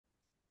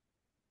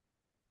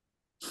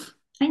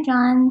Hi,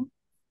 John.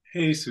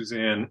 Hey,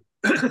 Suzanne.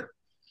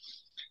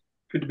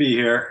 Good to be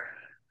here.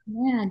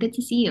 Yeah, good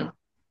to see you.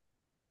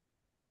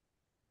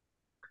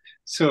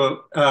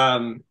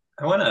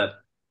 I want to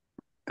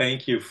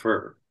thank you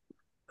for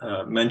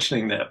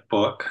mentioning that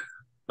book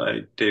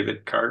by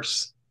David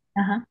Kars.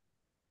 Uh-huh.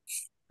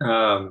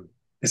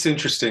 It's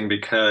interesting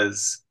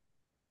because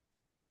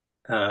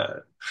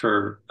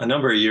for a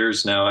number of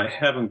years now, I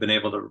haven't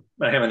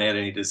had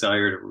any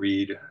desire to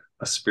read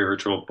a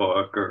spiritual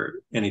book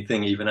or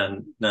anything even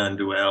on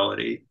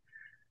non-duality.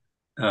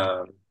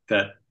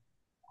 That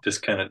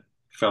just kind of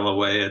fell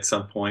away at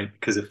some point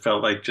because it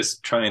felt like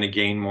just trying to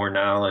gain more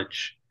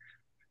knowledge.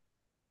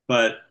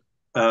 But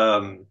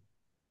um,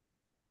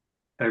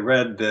 I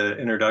read the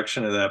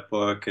introduction of that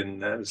book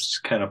and that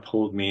just kind of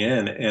pulled me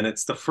in. And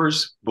it's the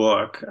first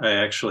book I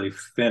actually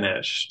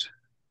finished,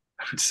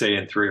 I would say,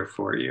 in 3 or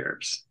 4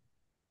 years.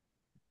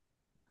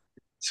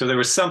 So there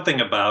was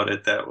something about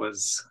it that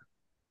was,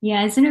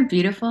 Yeah, isn't it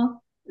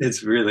beautiful?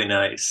 it's really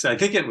nice. I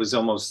think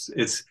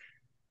it's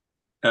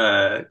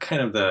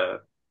kind of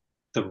the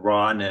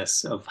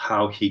rawness of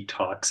how he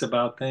talks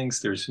about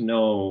things. There's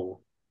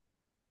no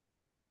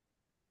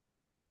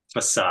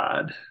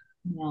facade.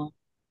 Yeah.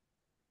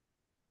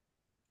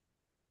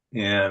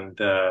 And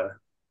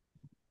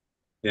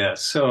yeah,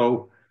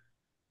 so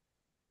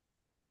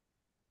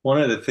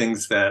one of the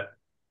things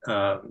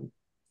um,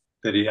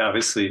 that he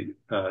obviously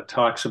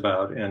talks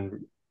about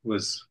and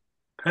was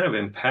kind of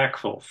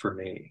impactful for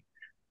me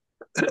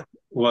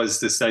was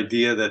this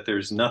idea that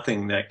there's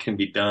nothing that can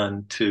be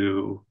done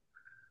to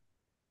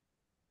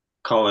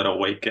call it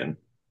awaken.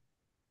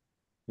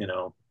 You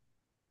know,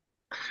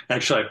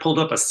 actually, I pulled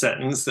up a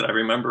sentence that I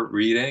remember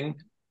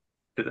reading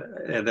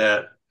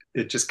that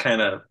it just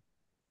kind of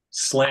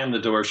slammed the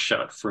door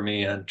shut for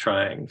me on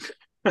trying.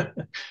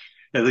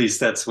 At least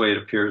that's the way it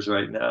appears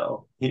right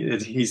now.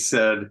 He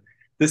said,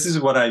 "This is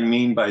what I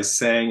mean by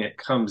saying it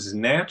comes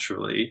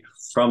naturally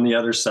from the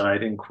other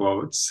side," in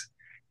quotes,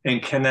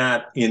 "and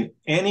cannot in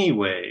any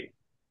way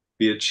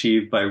be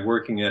achieved by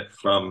working it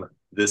from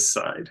this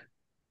side."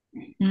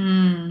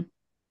 Mm,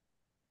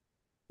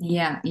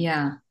 yeah,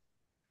 yeah.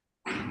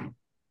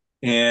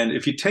 And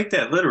if you take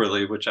that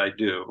literally, which I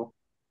do,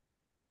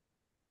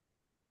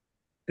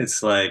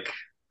 it's like,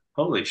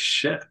 holy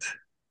shit,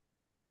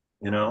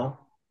 you know,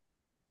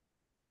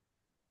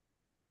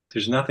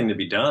 there's nothing to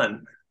be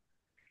done.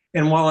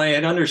 And while I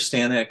had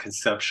understand that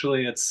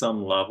conceptually at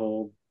some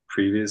level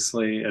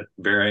previously, at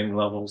varying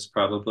levels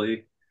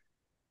probably,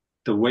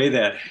 the way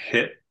that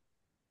hit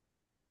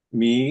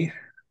me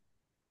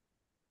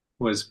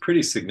was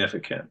pretty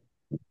significant.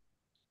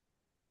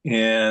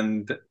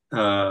 And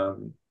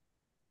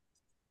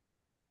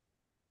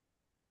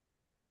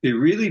it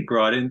really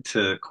brought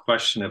into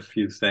question a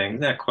few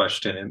things. That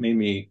question, it made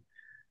me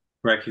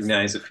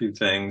recognize a few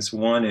things.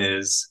 One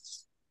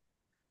is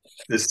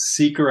this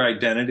seeker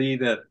identity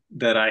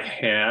that I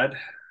had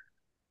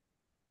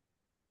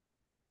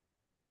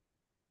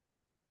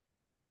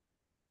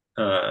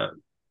uh,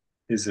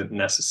 isn't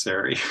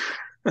necessary.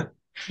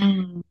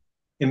 Mm,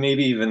 And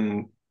maybe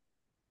even,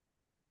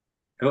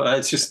 well,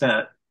 it's just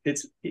not,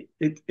 it's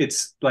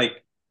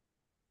like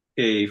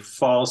a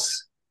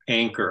false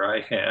anchor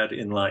I had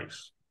in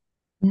life.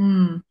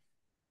 mm,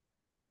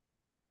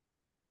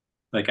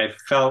 Like I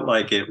felt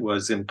like it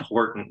was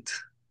important.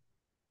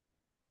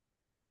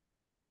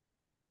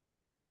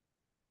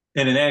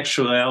 And in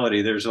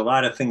actuality, there's a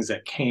lot of things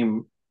that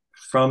came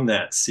from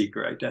that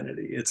seeker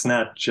identity. It's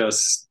not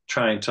just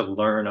trying to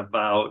learn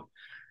about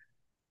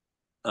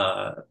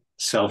uh,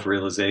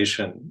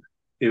 self-realization.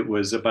 It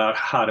was about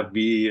how to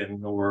be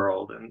in the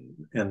world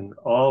and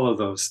all of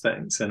those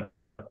things. And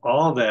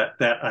all that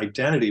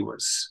identity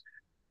was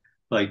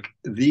like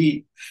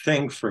the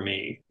thing for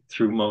me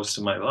through most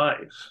of my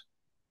life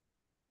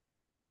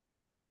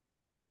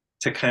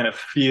to kind of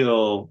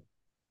feel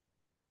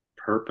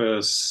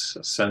purpose,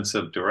 a sense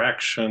of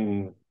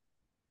direction,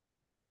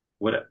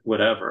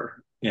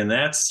 whatever. And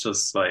that's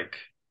just like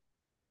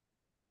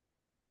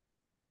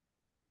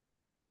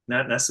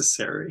not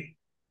necessary,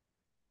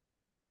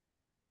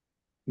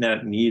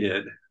 not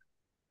needed,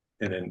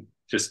 and then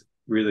just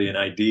really an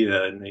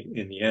idea in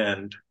the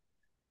end.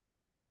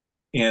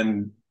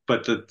 And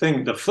but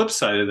the flip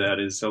side of that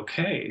is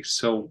okay.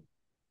 So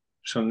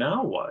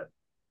now what?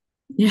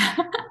 yeah,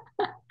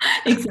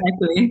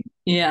 exactly.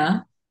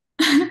 Yeah.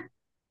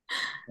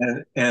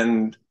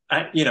 And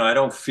I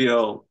don't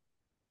feel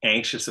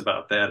anxious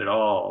about that at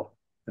all.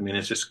 I mean,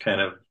 it's just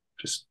kind of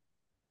just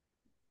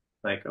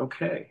like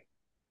okay.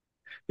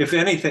 If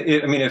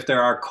anything, I mean, if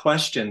there are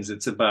questions,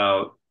 it's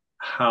about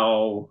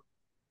how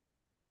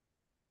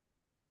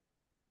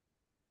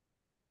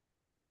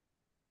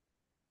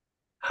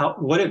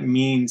what it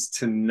means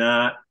to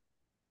not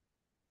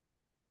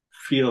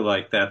feel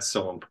like that's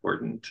so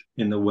important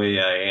in the way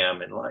I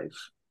am in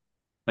life.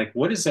 Like,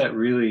 what does that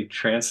really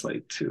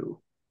translate to?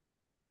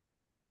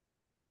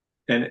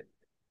 And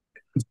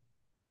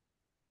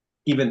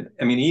even,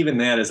 I mean, even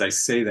that, as I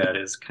say that,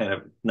 is kind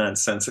of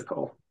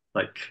nonsensical.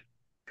 Like,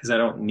 because I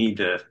don't need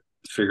to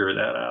figure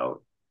that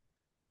out.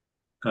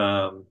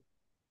 Um,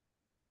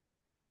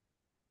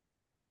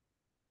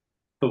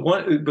 but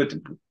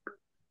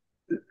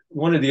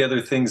one of the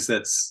other things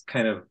that's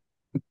kind of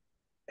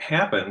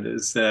happened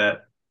is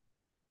that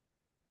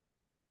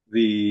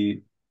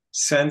the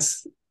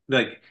sense,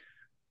 like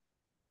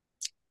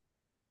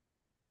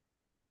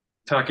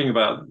talking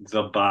about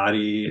the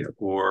body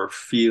or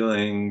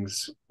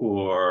feelings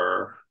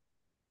or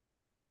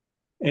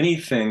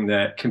anything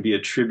that can be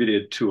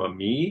attributed to a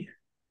me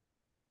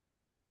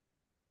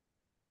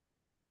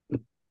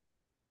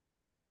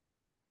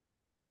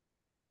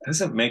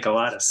doesn't make a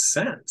lot of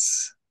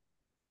sense.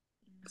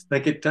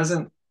 Like it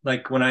doesn't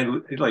like when I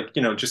like,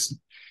 just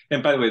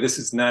and by the way, this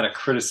is not a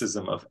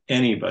criticism of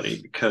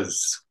anybody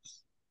because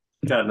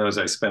God knows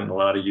I spent a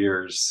lot of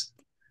years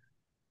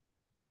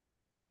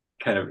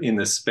kind of in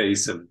the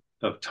space of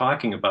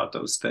talking about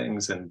those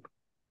things and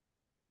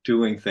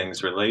doing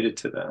things related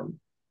to them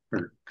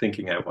or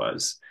thinking I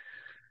was.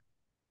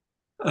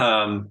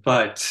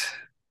 But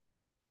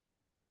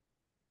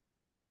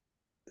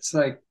it's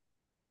like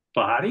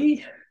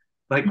body,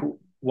 like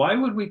why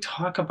would we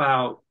talk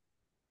about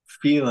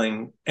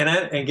feeling? And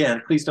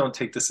again, please don't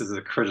take this as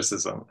a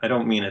criticism. I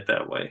don't mean it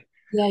that way.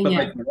 Yeah, But yeah,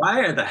 like,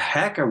 why the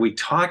heck are we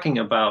talking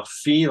about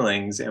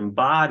feelings and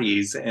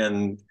bodies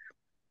and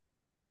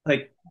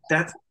like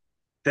that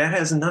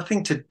has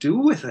nothing to do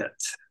with it.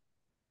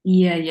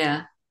 yeah,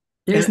 yeah.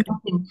 There's And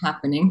nothing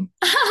happening.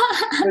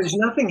 there's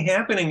nothing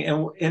happening.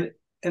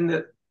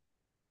 And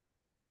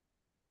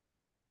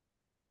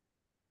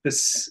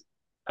this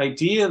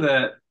idea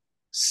that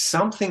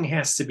something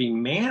has to be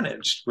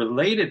managed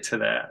related to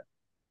that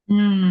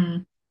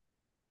Mm,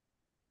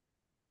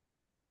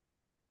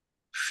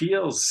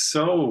 feels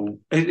so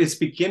it's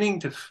beginning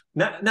to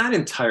not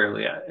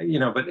entirely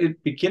but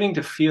it beginning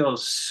to feel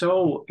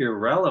so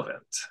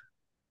irrelevant.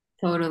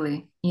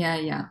 totally. Yeah,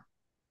 yeah.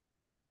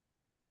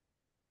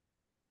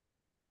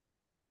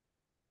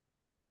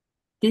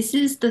 This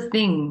is the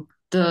thing.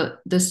 The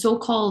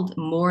so-called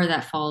more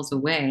that falls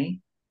away,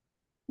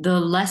 the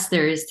less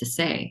there is to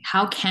say.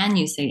 How can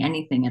you say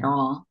anything at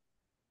all?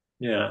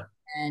 Yeah,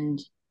 And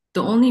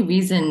the only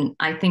reason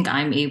I think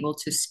I'm able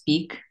to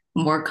speak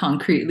more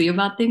concretely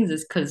about things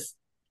is because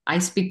I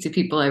speak to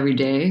people every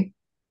day,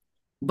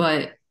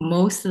 but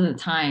most of the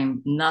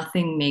time,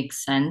 nothing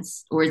makes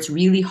sense, or it's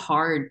really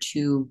hard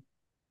to.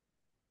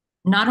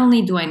 Not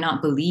only do I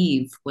not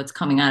believe what's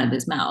coming out of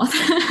his mouth,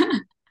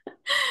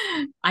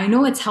 I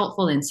know it's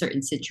helpful in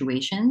certain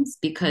situations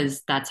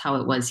because that's how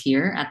it was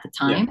here at the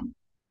yeah, time.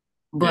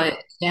 yeah. But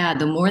yeah,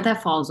 the more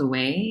that falls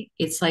away,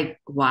 it's like,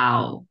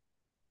 wow,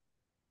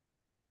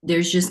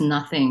 there's just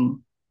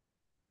nothing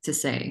to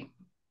say.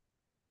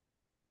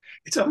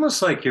 It's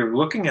almost like you're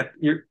looking at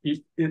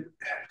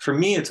for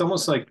me it's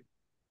almost like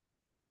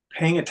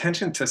paying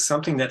attention to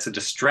something that's a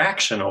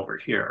distraction over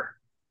here,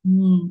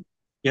 Mm,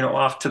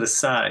 off to the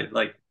side,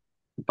 like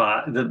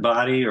the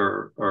body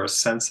or a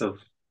sense of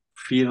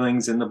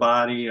feelings in the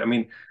body. I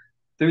mean,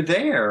 they're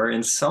there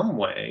in some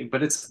way,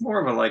 but it's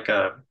more of a like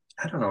a,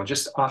 I don't know,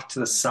 just off to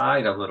the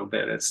side a little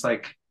bit. It's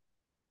like,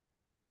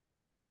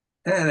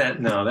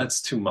 no,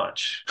 that's too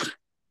much.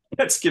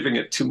 That's giving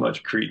it too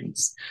much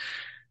credence.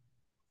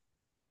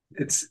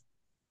 It's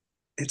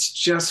it's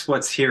just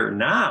what's here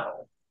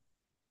now.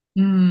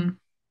 mm,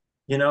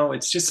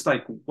 It's just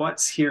like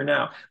what's here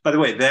now. By the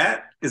way,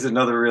 that is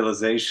another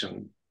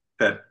realization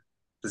that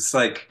it's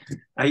like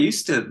I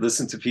used to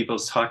listen to people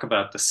talk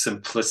about the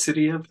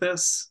simplicity of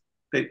this.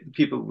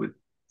 People would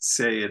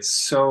say it's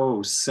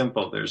so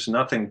simple. There's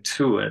nothing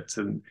to it,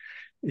 and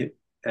it,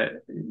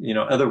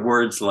 other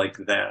words like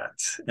that.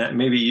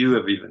 Maybe you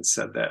have even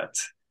said that.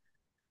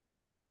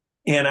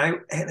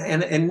 And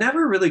it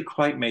never really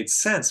quite made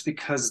sense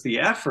because the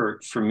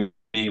effort for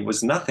me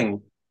was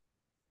nothing.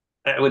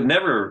 I would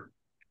never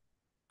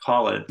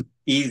call it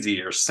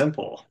easy or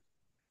simple.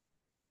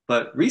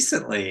 But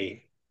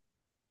recently,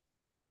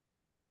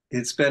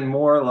 it's been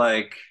more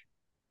like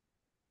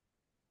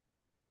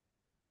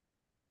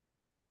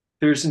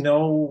there's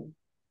no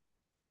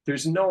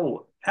there's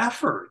no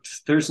effort.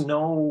 There's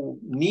no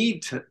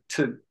need to,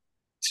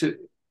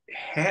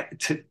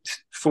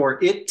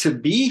 for it to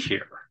be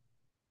here,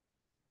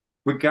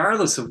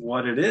 regardless of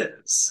what it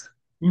is.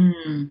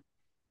 mm,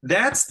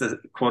 That's the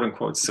quote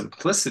unquote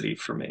simplicity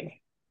for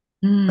me.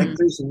 Like mm.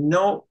 there's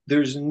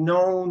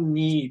no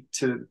need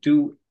to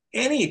do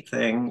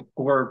anything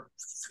or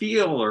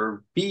feel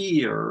or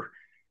be or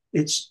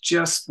it's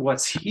just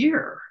what's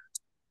here.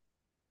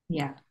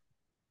 Yeah.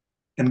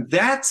 And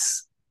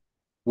that's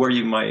where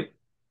you might,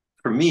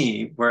 for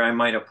me, where I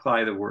might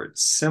apply the word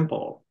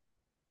simple.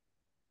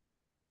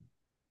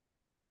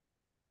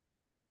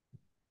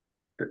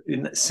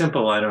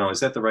 Simple, I don't know, is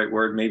that the right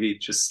word? Maybe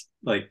just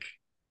like,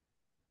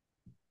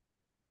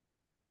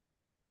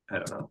 I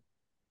don't know,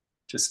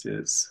 just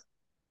is.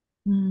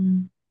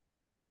 Mm.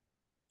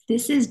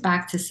 This is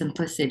back to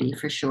simplicity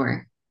for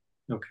sure.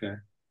 Okay.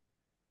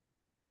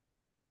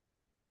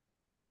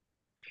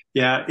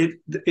 Yeah,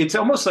 it's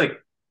almost like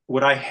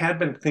what I had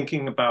been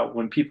thinking about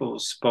when people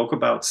spoke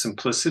about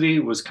simplicity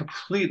was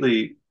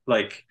completely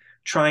like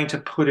trying to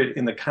put it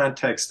in the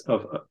context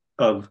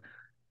of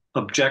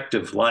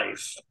objective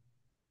life,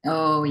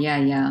 Oh, yeah,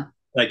 yeah.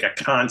 like a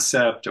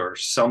concept or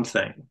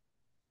something.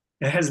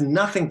 It has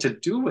nothing to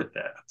do with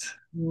that.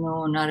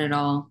 No, not at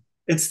all.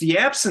 It's the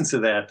absence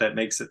of that that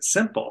makes it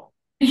simple.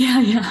 Yeah,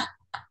 yeah.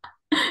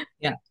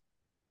 Yeah.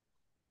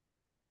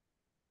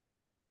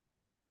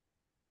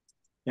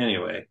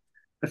 Anyway,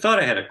 I thought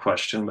I had a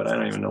question, but I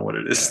don't even know what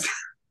it is.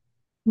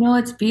 No,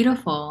 it's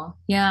beautiful.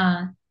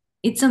 Yeah.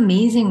 It's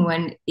amazing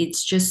when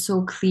it's just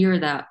so clear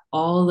that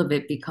all of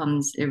it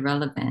becomes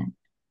irrelevant.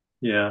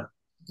 Yeah,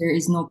 There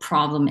is no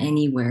problem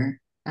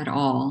anywhere at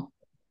all.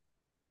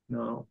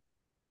 no.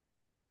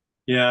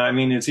 Yeah, I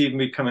mean, it's even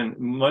becoming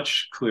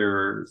much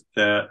clearer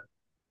that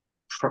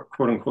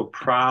quote unquote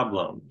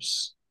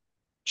problems,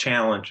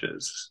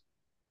 challenges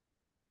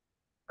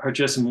are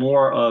just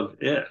more of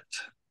it.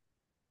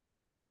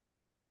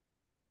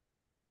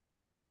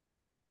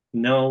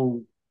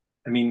 No,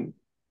 I mean,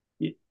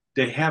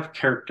 they have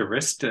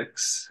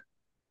characteristics,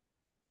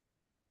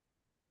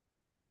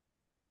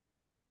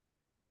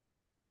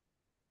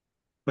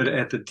 but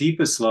at the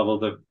deepest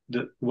level,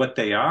 what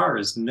they are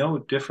is no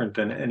different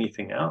than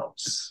anything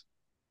else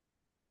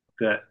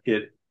that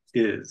it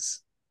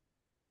is.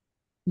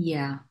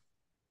 Yeah.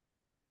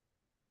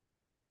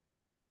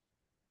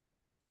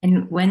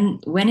 And when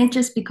it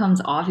just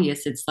becomes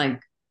obvious, it's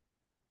like,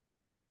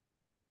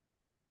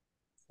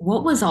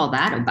 what was all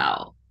that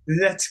about?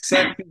 That's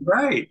exactly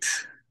right.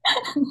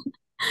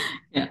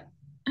 Yeah.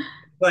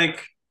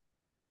 Like,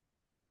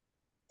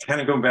 kind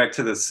of going back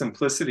to the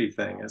simplicity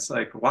thing, it's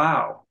like,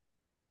 wow,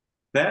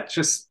 that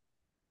just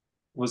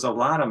was a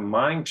lot of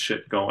mind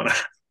shit going on,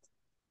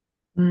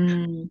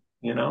 Mm,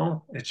 you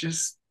know? It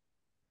just,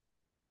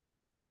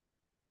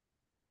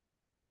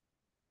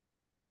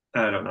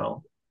 I don't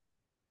know.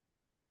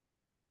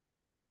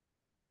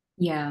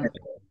 yeah.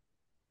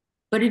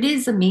 But it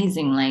is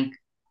amazing, like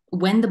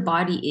when the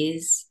body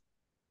is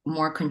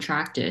more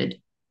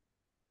contracted,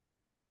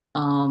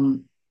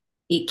 um,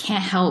 it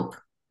can't help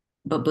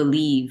but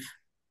believe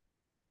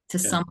to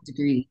Yeah, some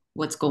degree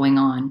what's going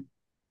on.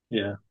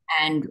 yeah,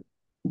 And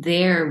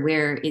there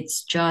where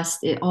it's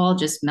just it all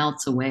just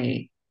melts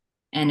away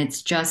and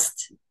it's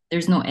just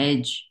there's no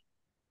edge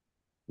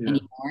yeah,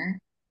 anymore.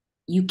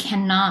 You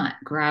cannot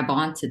grab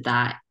onto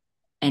that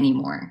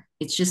anymore.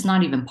 It's just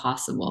not even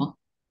possible.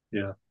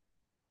 yeah,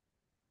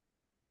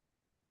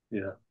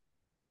 yeah.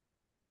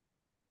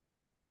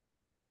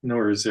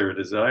 Nor is there a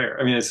desire.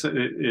 I mean,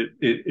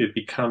 it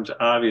becomes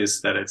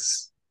obvious that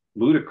it's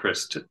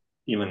ludicrous to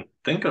even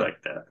think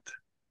like that,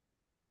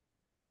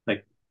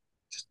 like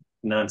just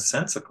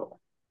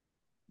nonsensical.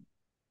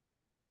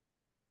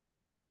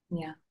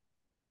 Yeah.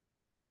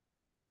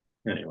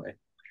 Anyway,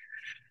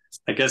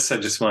 I guess I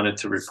just wanted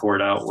to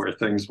report out where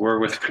things were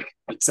with me.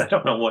 I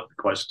don't know what the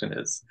question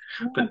is,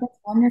 Yeah, but that's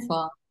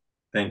wonderful.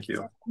 thank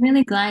you. I'm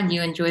really glad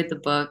you enjoyed the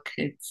book.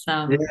 It's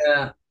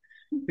Yeah,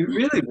 it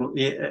really,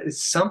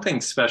 it's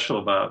something special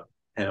about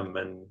him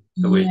and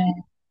the way yeah,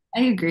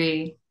 he, I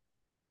agree.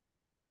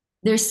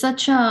 There's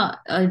such a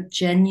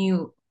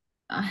genuine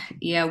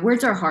yeah,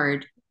 words are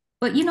hard.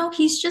 But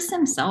he's just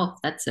himself.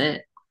 That's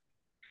it.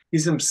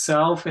 he's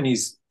himself and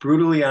he's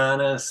brutally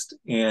honest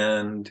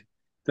and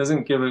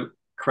doesn't give a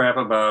crap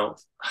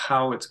about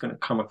how it's going to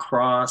come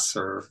across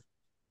or,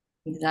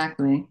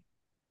 Exactly.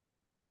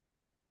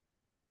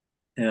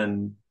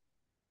 and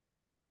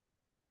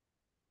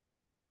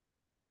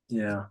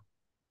yeah.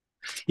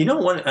 You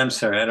know, I'm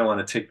sorry, I don't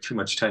want to take too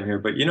much time here,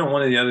 but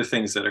one of the other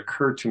things that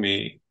occurred to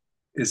me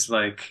is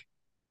like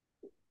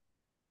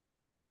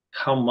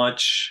how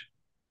much,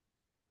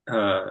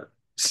 uh,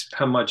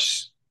 how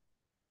much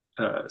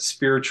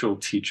spiritual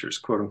teachers,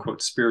 quote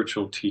unquote,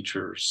 spiritual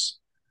teachers,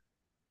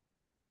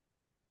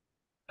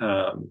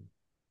 um,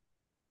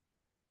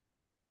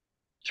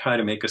 try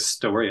to make a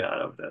story out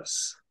of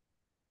this.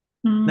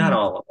 Not Mm,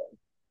 all of them.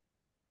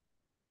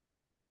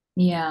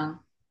 yeah.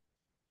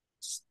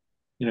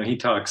 He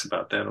talks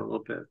about that a little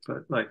bit,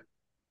 but like,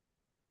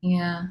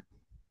 Yeah.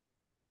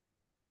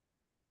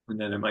 and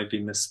then it might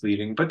be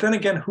misleading. But then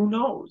again, who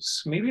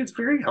knows? Maybe it's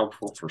very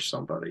helpful for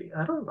somebody.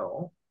 I don't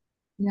know.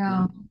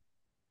 Yeah.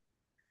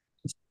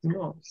 Who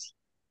knows?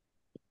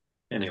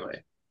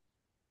 Anyway,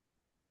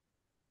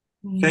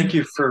 Yeah. thank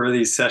you for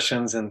these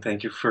sessions and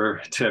thank you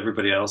to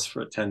everybody else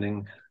for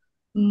attending.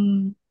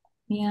 Mm,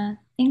 yeah.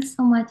 Thanks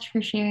so much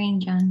for sharing,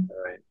 John.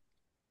 All right.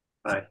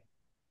 Bye.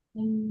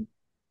 Mm.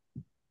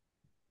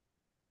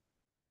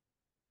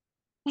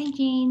 Hi,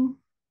 Jane.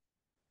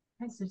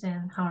 Hi,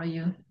 Suzanne. How are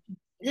you?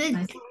 Good.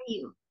 Nice. How are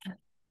you?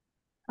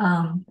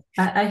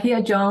 I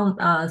hear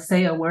John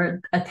say a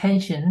word,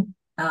 attention.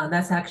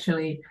 That's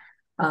actually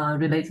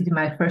related to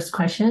my first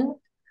question.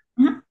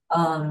 Mhm.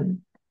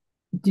 Um,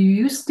 do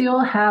you still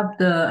have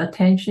the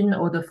attention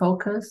or the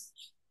focus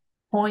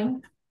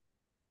point?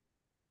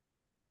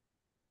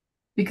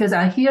 Because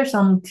I hear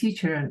some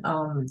teacher,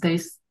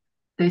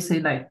 they say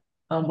like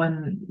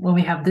when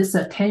we have this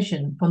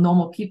attention for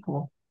normal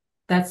people,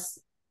 that's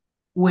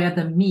where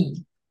the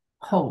me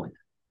hold.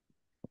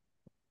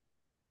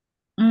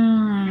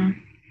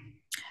 Mm.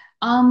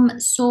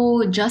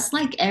 So just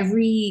like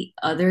every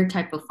other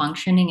type of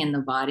functioning in the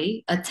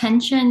body,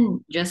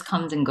 attention just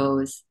comes and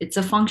goes. It's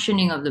a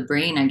functioning of the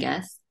brain, I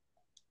guess.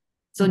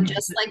 So Okay.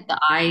 just like the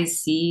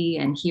eyes see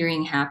and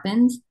hearing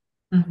happens,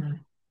 Mhm.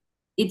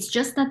 it's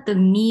just that the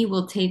me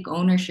will take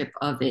ownership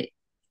of it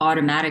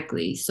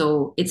automatically.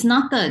 So it's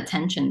not the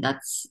attention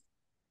that's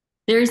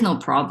there is no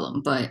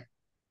problem, but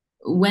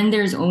when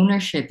there's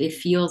ownership, it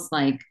feels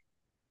like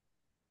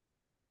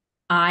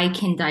I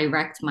can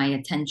direct my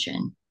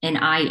attention and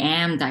I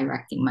am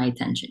directing my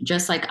attention,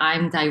 just like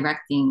I'm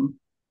directing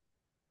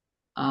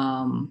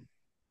um,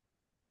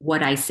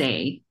 what I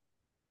say.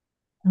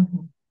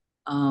 Mhm.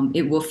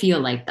 It will feel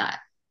like that.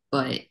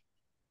 But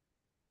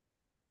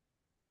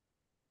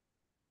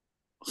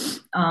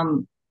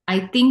um, I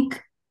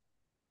think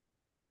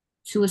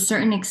to a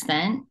certain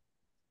extent,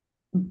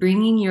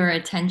 bringing your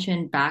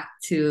attention back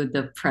to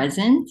the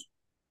present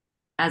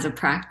as a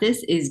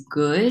practice is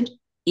good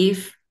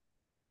if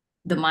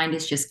the mind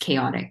is just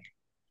chaotic.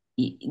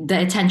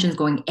 The attention is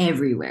going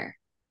everywhere.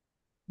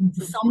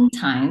 Mhm.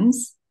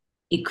 Sometimes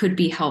it could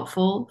be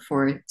helpful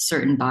for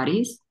certain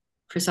bodies,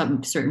 for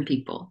some certain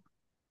people.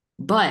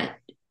 But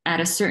at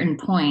a certain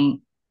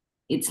point,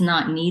 it's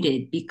not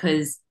needed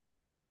because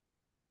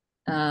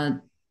uh,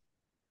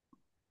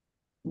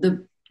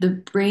 the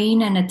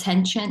brain and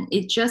attention,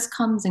 it just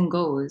comes and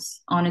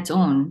goes on its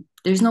own.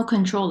 There's no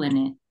control in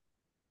it.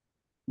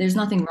 There's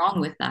nothing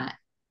wrong with that.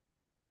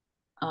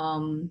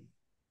 Um,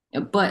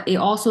 but it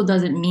also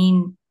doesn't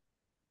mean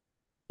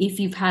if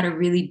you've had a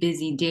really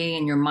busy day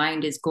and your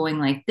mind is going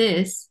like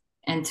this,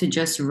 and to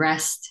just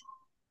rest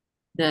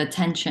the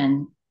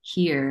attention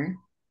here,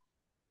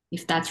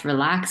 if that's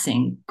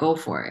relaxing, go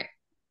for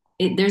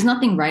it. There's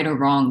nothing right or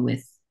wrong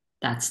with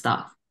that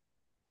stuff.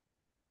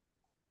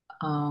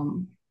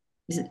 Um,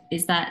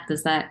 is that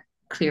does that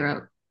clear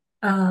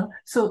up?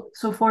 So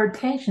for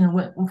attention,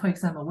 when, for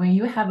example, when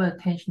you have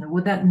attention,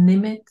 would that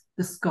limit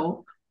the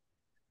scope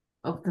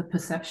of the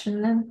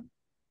perception then?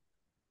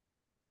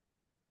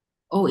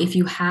 Oh, if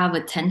you have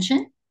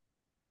attention,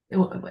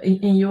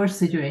 In your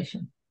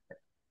situation?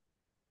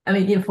 I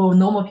mean, if for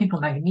normal people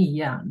like me,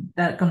 yeah,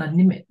 that gonna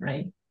limit,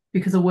 right?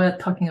 Because we're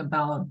talking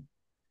about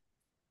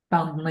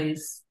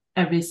boundaries,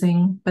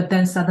 everything. But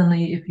then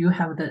suddenly, if you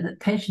have the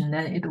attention,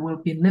 then it will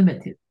be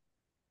limited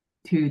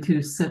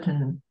to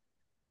certain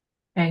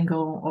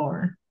angle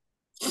or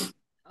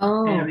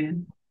oh area.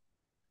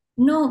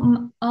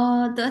 no,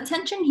 the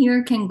attention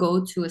here can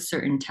go to a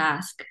certain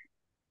task.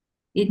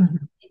 It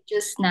Mhm. it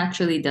just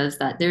naturally does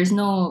that. There's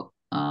no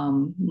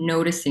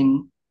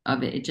noticing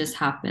of it. It just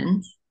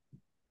happens.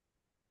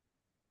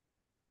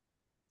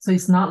 So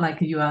it's not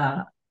like you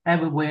are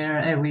everywhere,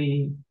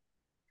 every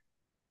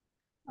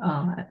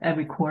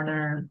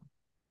corner,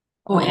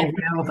 Oh, or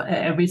aware of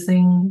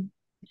everything.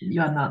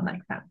 You are not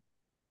like that.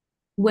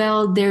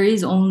 well, there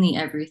is only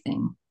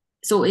everything.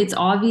 So it's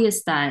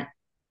obvious that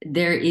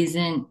there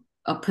isn't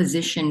a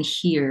position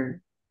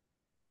here.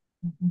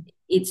 Mhm.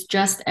 It's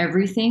just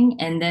everything,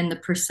 and then the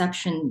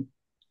perception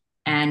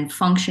and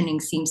functioning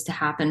seems to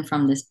happen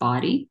from this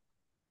body.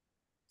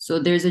 So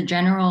there's a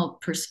general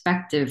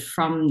perspective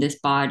from this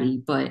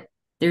body, but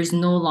there's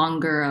no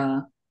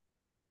longer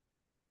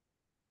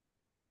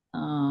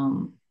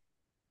um,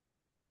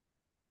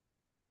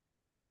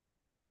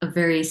 a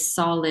very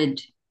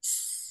solid,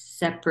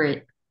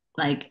 separate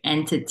like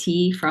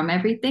entity from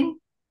everything.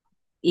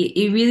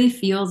 It really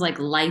feels like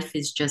life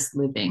is just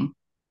living.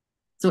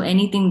 So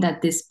anything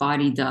that this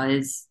body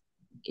does,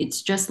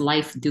 it's just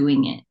life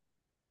doing it,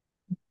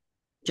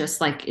 just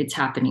like it's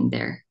happening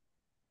there.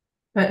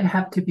 But it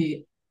have to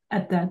be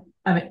at that.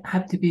 I mean,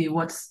 have to be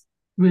what's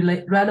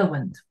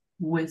relevant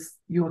with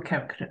your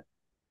character,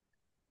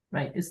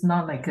 right? It's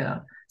not like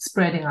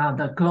spreading out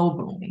the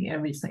globally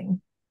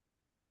everything.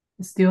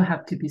 It still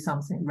have to be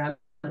something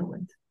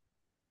relevant.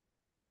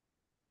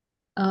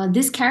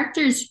 This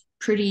character is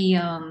pretty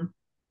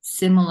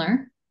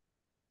similar.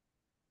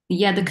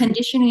 Yeah, the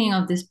conditioning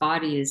of this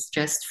body is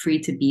just free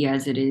to be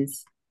as it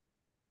is.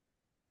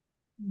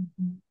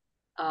 Mhm.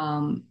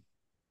 Um,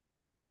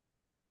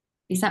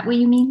 is that what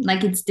you mean?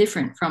 Like it's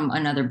different from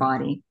another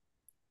body?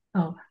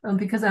 Oh,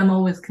 because I'm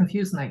always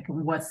confused, like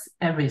what's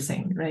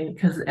everything, right?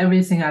 Because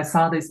everything I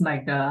saw is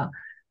like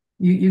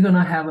you're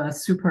gonna have a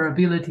super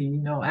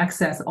ability,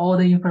 access all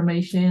the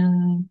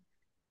information,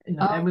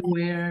 Oh,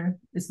 everywhere.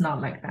 It's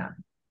not like that.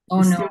 oh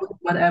It's no, still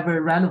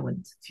whatever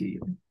relevant to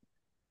you.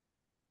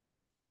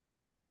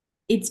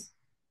 it's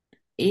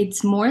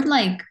it's more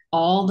like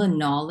all the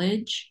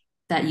knowledge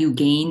that you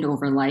gained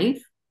over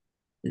life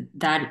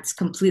that it's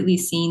completely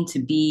seen to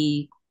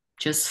be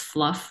just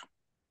fluff,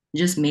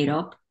 just made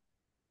up. Mhm.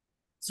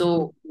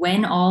 So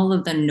when all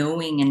of the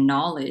knowing and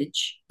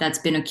knowledge that's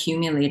been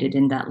accumulated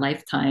in that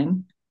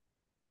lifetime,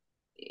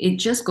 it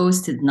just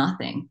goes to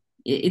nothing.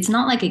 It's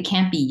not like it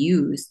can't be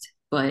used,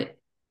 but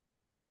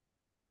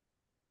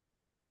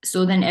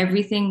so then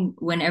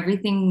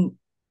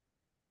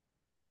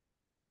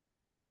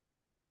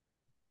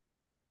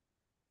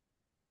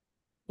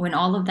when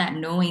all of that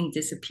knowing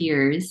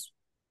disappears,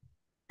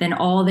 then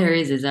all there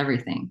is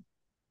everything.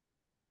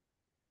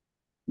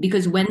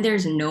 Because when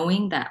there's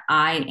knowing that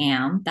I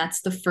am,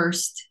 that's the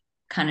first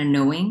kind of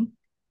knowing.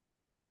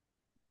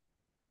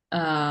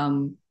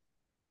 Um,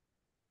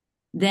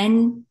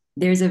 then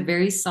there's a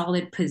very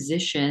solid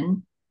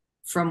position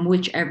from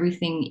which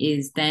everything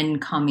is then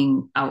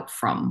coming out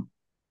from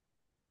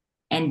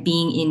and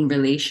being in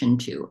relation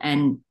to.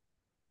 And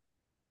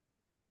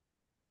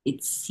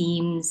it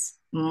seems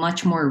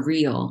much more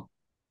real.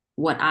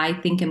 What I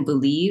think and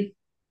believe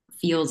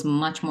feels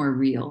much more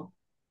real.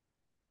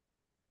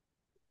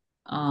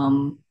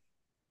 Um,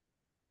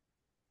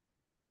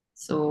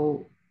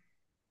 so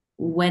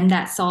when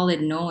that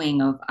solid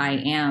knowing of I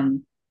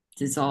am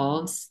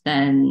dissolves,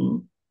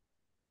 then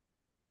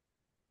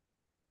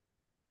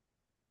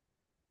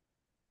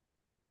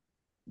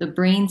the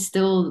brain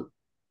still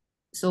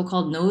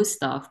so-called knows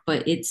stuff,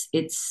 but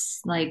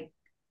it's like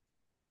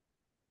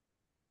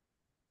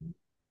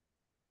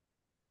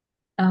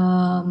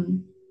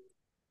um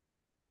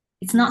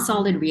it's not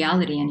solid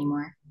reality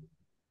anymore.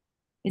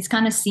 It's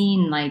kind of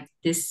seen like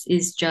this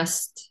is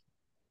just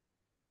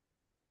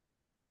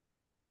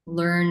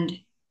learned.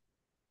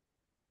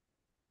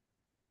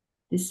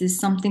 This is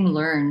something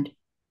learned.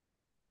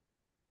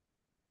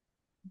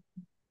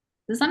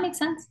 Does that make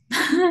sense?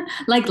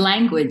 Like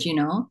language,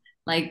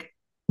 like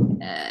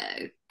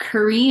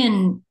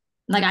Korean,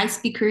 like I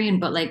speak Korean,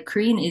 but like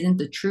Korean isn't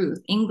the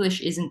truth.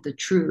 English isn't the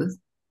truth.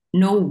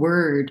 No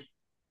word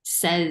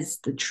says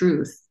the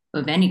truth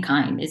of any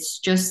kind. It's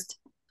just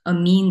a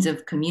means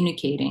of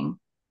communicating.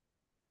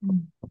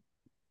 Mm,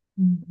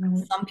 mm,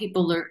 right. Some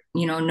people learn,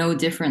 know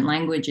different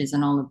languages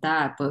and all of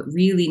that, but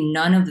really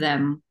none of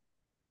them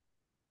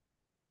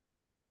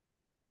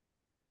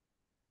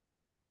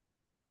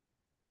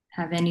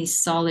have any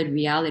solid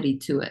reality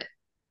to it.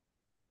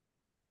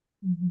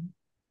 Mhm.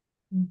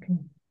 Okay.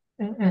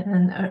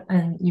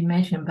 And you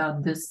mentioned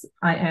about this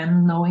I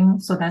am knowing,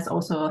 so that's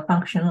also a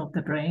function of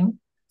the brain.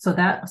 So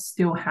that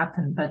still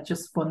happened, but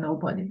just for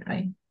nobody,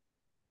 right?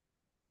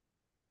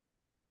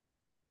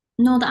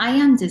 No, the I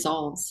am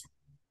dissolves.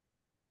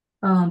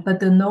 But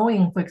the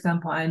knowing, for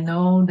example, I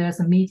know there's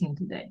a meeting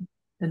today.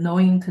 The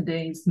knowing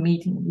today's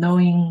meeting,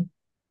 knowing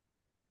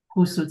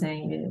who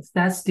Suzanne is,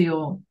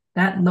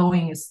 that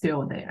knowing is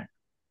still there.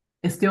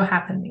 It's still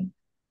happening.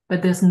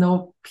 But there's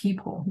no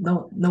people,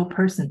 no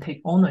person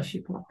take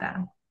ownership of that.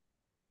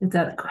 Is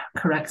that a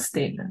correct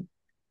statement?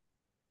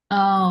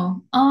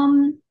 Oh,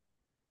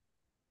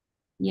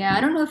 yeah,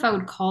 I don't know if I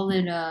would call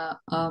it a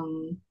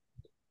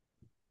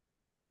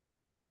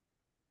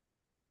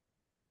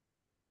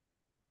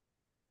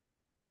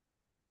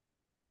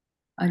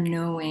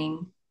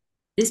knowing.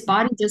 This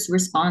body just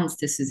responds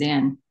to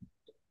Suzanne.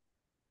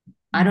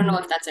 I don't know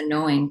Mhm. if that's a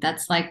knowing.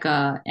 That's like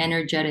a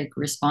energetic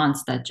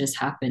response that just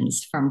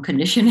happens from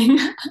conditioning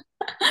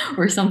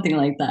or something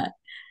like that.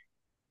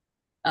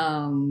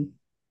 Um,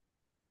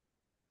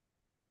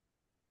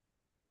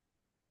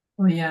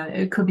 Oh yeah,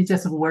 it could be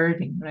just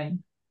wording, right?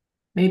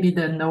 Maybe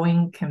the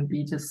knowing can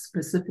be just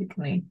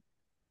specifically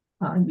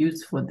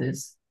used for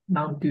this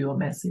non-dual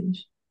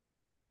message.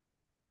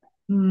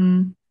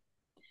 hmm.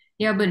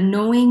 Yeah, but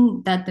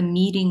knowing that the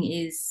meeting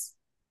is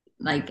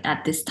like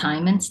at this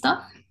time and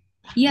stuff.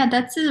 Yeah,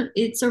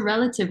 it's a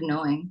relative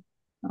knowing.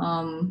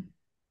 Um,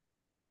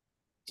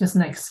 Just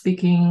like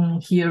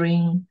speaking,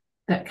 hearing,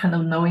 that kind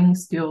of knowing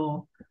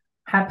still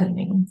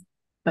happening,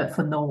 but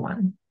for no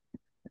one.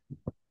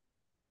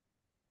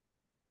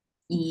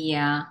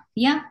 yeah.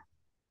 Yeah,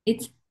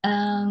 it's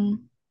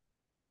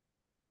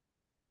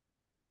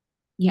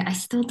yeah, I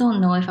still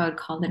don't know if I would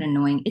call it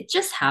annoying. It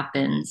just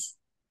happens.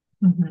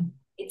 Mhm.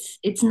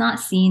 It's not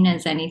seen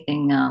as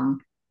anything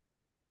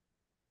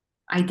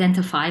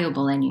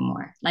identifiable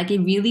anymore. Like it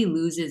really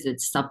loses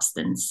its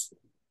substance.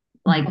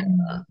 Like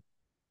Mhm.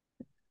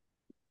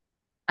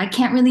 I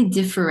can't really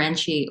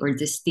differentiate or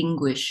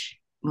distinguish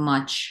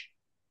much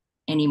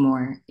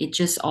anymore. It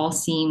just all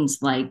seems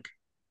like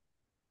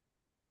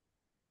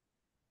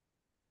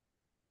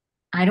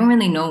I don't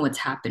really know what's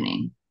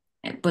happening.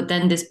 But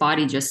then this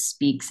body just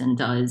speaks and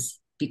does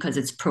because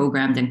it's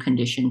programmed and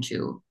conditioned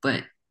to, but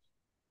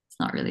it's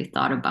not really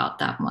thought about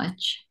that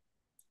much.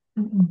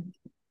 Mhm.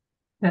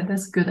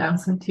 That's a good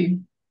answer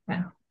too.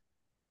 Yeah.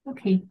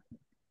 Okay.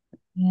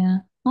 Yeah.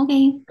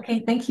 Okay. Okay.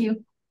 Thank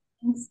you.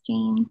 Thanks,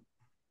 Jane.